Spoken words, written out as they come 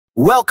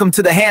Welcome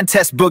to the hand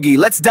test boogie.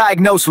 Let's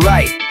diagnose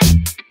right.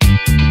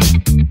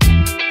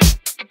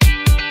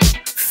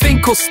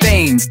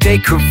 Finkelsteins,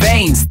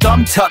 veins,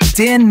 thumb tucked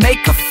in,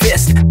 make a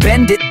fist.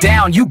 Bend it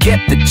down, you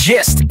get the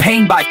gist.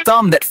 Pain by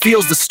thumb that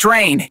feels the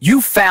strain. You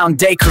found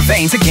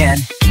veins again.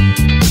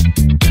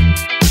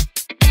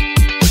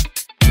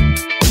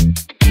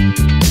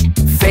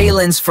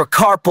 Phalen's for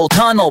carpal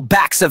tunnel,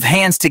 backs of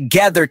hands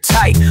together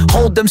tight.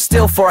 Hold them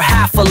still for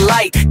half a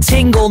light.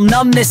 Tingle,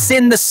 numbness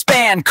in the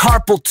span.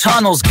 Carpal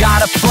tunnel's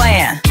got a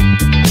plan.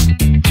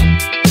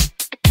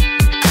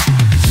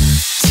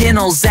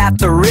 Tinel's at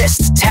the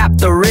wrist, tap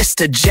the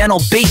wrist, a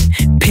gentle beat.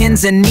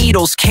 Pins and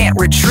needles can't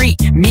retreat.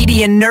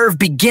 Median nerve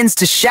begins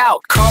to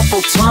shout.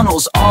 Carpal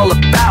tunnel's all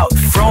about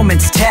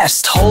Frohman's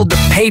test. Hold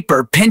the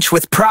paper, pinch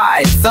with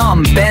pride.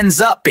 Thumb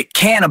bends up, it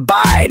can't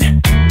abide.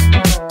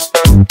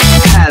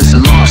 Has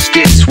lost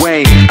its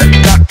way,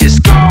 duct is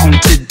gone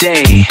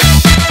today.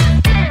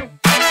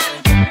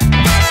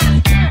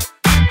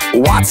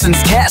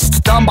 Watson's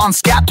test, thumb on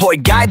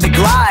scaphoid, guide the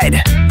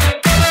glide.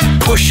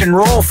 Push and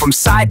roll from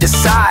side to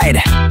side.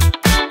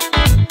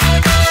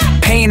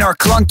 Pain or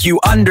clunk you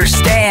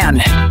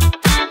understand.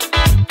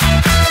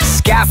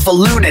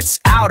 Scaphoon, it's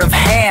out of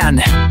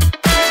hand.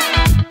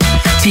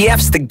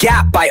 TF's the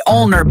gap by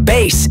ulnar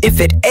base.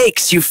 If it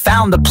aches, you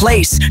found the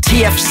place.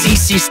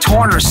 TFCC's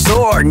torn or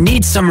sore,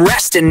 need some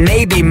rest and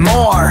maybe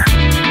more.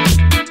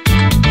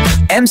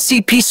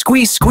 MCP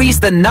squeeze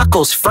the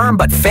knuckles, firm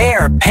but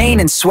fair. Pain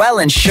and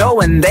swelling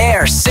showing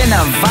there.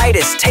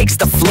 Synovitis takes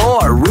the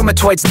floor.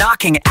 Rheumatoid's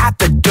knocking at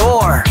the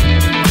door.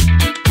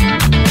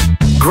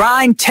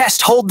 Grind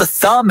test, hold the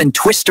thumb and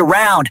twist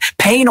around.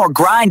 Pain or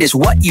grind is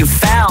what you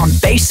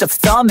found. Base of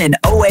thumb in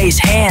OA's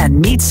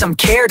hand. Need some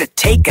care to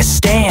take a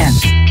stand.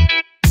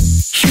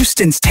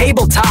 Houston's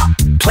tabletop,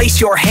 place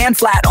your hand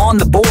flat on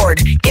the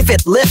board. If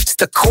it lifts,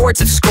 the chords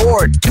have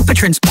scored.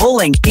 Dupuytren's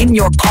pulling in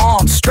your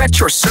palm. Stretch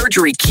or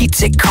surgery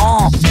keeps it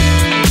calm.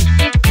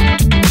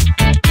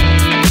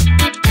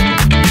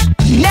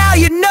 Now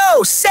you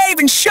know, save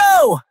and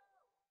show.